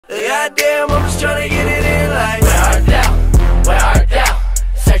goddamn, I'm just trying to get it in like, where art thou? Where art thou?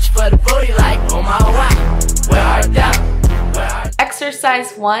 Search for the booty like, oh my wow. Where art thou? Where art thou?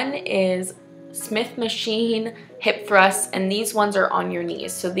 Exercise 1 is Smith machine hip thrusts, and these ones are on your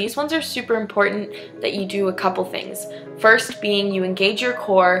knees. So these ones are super important that you do a couple things. First being you engage your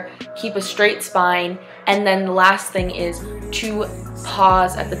core, keep a straight spine, and then the last thing is to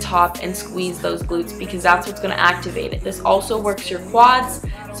pause at the top and squeeze those glutes, because that's what's going to activate it. This also works your quads,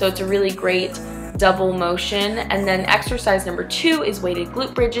 so it's a really great double motion. And then exercise number 2 is weighted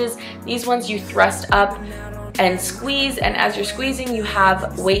glute bridges. These ones you thrust up and squeeze, and as you're squeezing you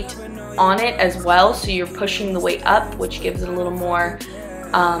have weight on it as well, so you're pushing the weight up, which gives it a little more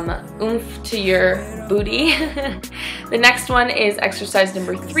oomph to your booty. The next one is exercise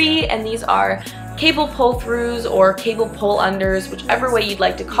number 3, and these are cable pull throughs or cable pull unders, whichever way you'd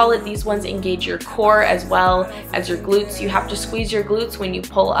like to call it. These ones engage your core as well as your glutes. You have to squeeze your glutes when you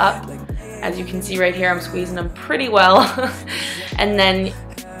pull up. As you can see right here, I'm squeezing them pretty well. And then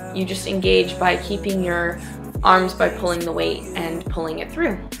you just engage by keeping your arms by pulling the weight and pulling it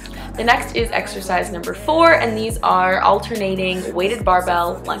through. The next is exercise number 4, and these are alternating weighted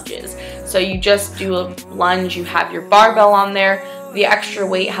barbell lunges. So you just do a lunge, you have your barbell on there. The extra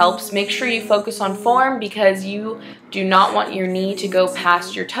weight helps. Make sure you focus on form, because you do not want your knee to go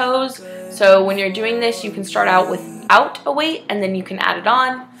past your toes. So when you're doing this, you can start out without a weight and then you can add it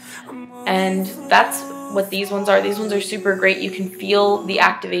on. And that's what these ones are. These ones are super great. You can feel the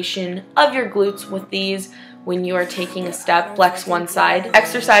activation of your glutes with these when you are taking a step, flex one side.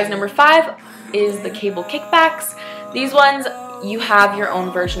 Exercise number 5 is the cable kickbacks. These ones, you have your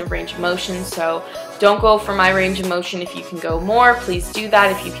own version of range of motion, so don't go for my range of motion. If you can go more, please do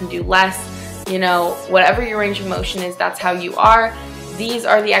that. If you can do less, you know, whatever your range of motion is, that's how you are. These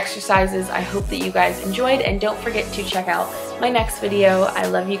are the exercises. I hope that you guys enjoyed, and don't forget to check out my next video. I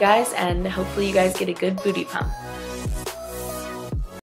love you guys, and hopefully you guys get a good booty pump.